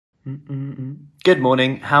Good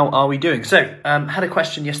morning. How are we doing? So, had a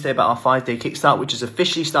question yesterday about our 5-day kickstart, which has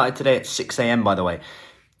officially started today at 6 a.m. by the way.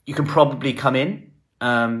 You can probably come in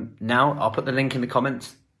now. I'll put the link in the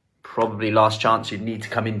comments. Probably last chance. You'd need to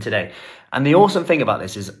come in today. And the awesome thing about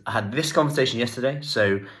this is I had this conversation yesterday,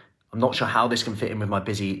 so I'm not sure how this can fit in with my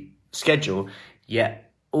busy schedule.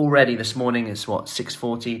 Yet already this morning, it's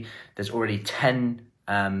 6:40. There's already 10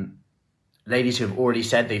 ladies who have already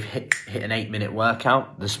said they've hit an 8-minute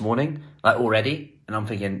workout this morning, like already. And I'm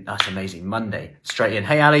thinking, that's amazing. Monday, straight in.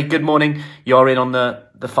 Hey, Ali, good morning. You're in on the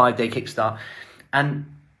 5-day kickstart.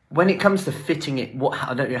 And when it comes to fitting it,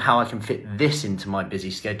 I don't know how I can fit this into my busy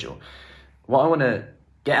schedule. What I want to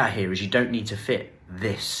get at here is you don't need to fit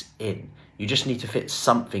this in. You just need to fit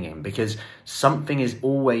something in, because something is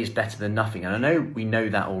always better than nothing. And I know we know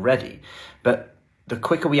that already, but the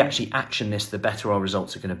quicker we actually action this, the better our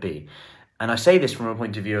results are going to be. And I say this from a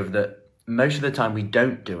point of view of that most of the time we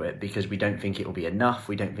don't do it because we don't think it will be enough.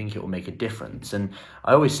 We don't think it will make a difference. And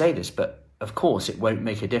I always say this, but of course it won't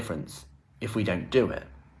make a difference if we don't do it.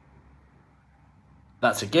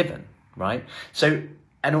 That's a given, right? So,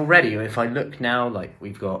 and already if I look now, like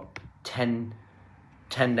we've got 10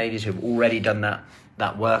 ladies who have already done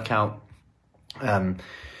that workout,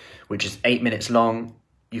 which is 8 minutes long.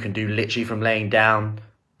 You can do literally from laying down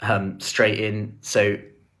straight in. So,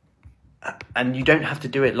 and you don't have to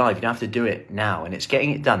do it live. You don't have to do it now. And it's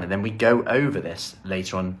getting it done. And then we go over this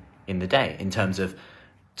later on in the day in terms of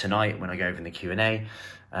tonight when I go over in the Q&A,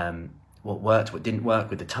 what worked, what didn't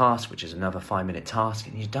work with the task, which is another 5-minute task,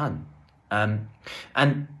 and you're done.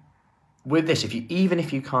 And with this, even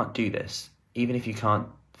if you can't do this, even if you can't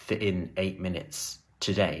fit in 8 minutes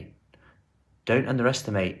today, don't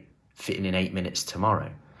underestimate fitting in 8 minutes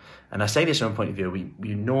tomorrow. And I say this from a point of view,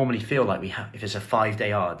 we normally feel like we have, if it's a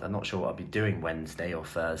 5-day hard, I'm not sure what I'll be doing Wednesday or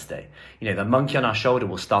Thursday. The monkey on our shoulder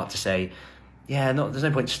will start to say, there's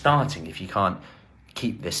no point starting if you can't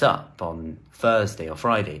keep this up on Thursday or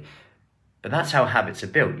Friday. But that's how habits are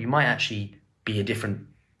built. You might actually be a different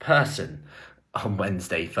person on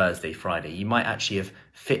Wednesday, Thursday, Friday. You might actually have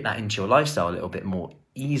fit that into your lifestyle a little bit more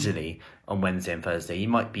easily on Wednesday and Thursday. You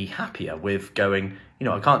might be happier with going,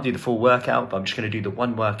 I can't do the full workout, but I'm just going to do the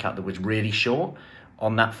one workout that was really short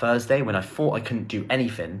on that Thursday when I thought I couldn't do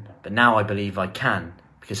anything, but now I believe I can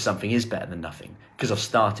because something is better than nothing, because I've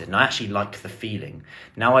started and I actually like the feeling.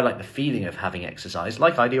 Now I like the feeling of having exercise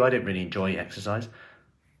like I do. I don't really enjoy exercise.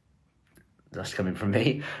 That's coming from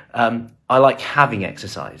me. I like having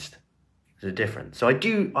exercised. There's a difference. So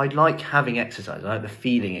I like having exercise. I like the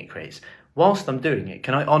feeling it creates. Whilst I'm doing it,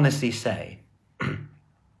 can I honestly say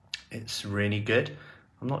it's really good?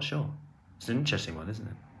 I'm not sure. It's an interesting one, isn't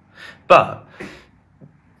it? But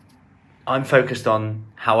I'm focused on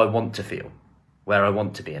how I want to feel, where I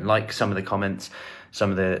want to be. And like some of the comments,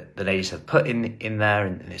 some of the ladies have put in there,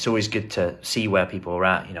 and it's always good to see where people are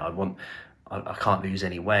at. I can't lose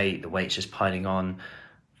any weight. The weight's just piling on.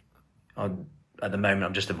 At the moment,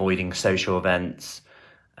 I'm just avoiding social events,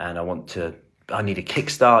 and I need a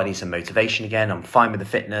kickstart. I need some motivation again. I'm fine with the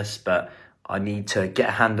fitness, but I need to get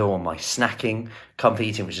a handle on my snacking, comfort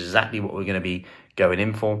eating, which is exactly what we're going to be going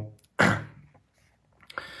in for.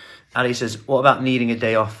 Ali says, what about needing a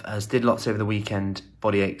day off, as did lots over the weekend,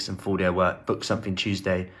 body aches and full day of work, booked something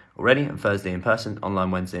Tuesday already and Thursday in person,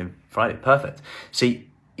 online Wednesday and Friday. Perfect. See,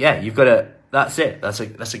 you've got to, that's it. That's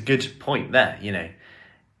a good point there.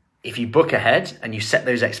 If you book ahead and you set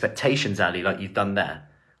those expectations, Ali, like you've done there,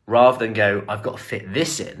 rather than go, I've got to fit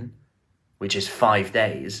this in, which is 5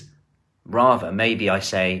 days, rather maybe I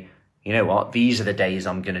say, you know what, these are the days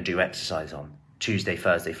I'm going to do exercise on, Tuesday,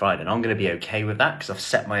 Thursday, Friday, and I'm going to be okay with that because I've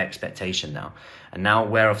set my expectation now. And now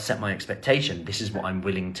where I've set my expectation, this is what I'm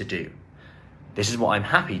willing to do. This is what I'm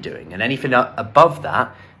happy doing. And anything above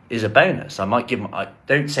that is a bonus. I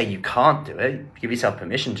don't say you can't do it. Give yourself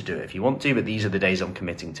permission to do it if you want to, but these are the days I'm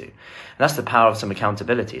committing to. And that's the power of some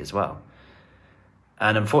accountability as well.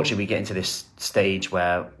 And unfortunately, we get into this stage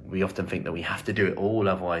where we often think that we have to do it all,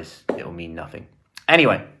 otherwise it'll mean nothing.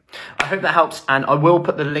 Anyway, I hope that helps. And I will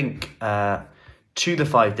put the link to the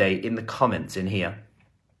 5-day in the comments in here.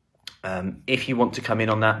 If you want to come in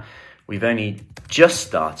on that, we've only just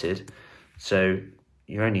started. So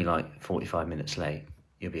you're only like 45 minutes late.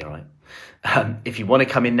 You'll be all right. If you want to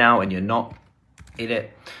come in now and you're not in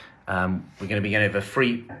it, we're going to be going over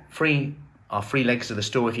our free legs of the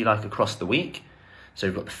store, if you like, across the week. So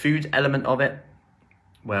we've got the food element of it,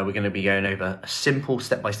 where we're going to be going over a simple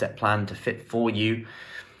step-by-step plan to fit for you.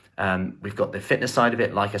 We've got the fitness side of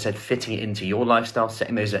it, like I said, fitting it into your lifestyle,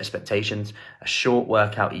 setting those expectations, a short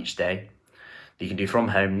workout each day that you can do from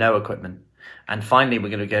home, no equipment. And finally, we're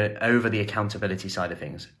going to go over the accountability side of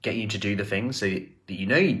things, get you to do the things so that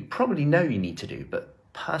you probably know you need to do, but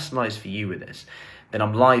personalize for you with this. Then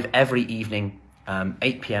I'm live every evening,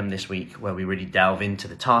 8 p.m. this week, where we really delve into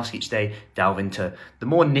the task each day, delve into the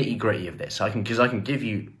more nitty gritty of this. Because I can give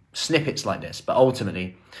you snippets like this, but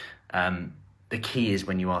ultimately, the key is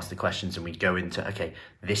when you ask the questions and we go into, okay,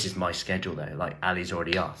 this is my schedule though, like Ali's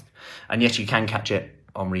already asked. And yes, you can catch it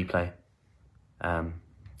on replay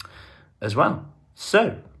as well.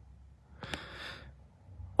 So,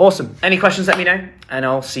 awesome. Any questions, let me know, and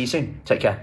I'll see you soon. Take care.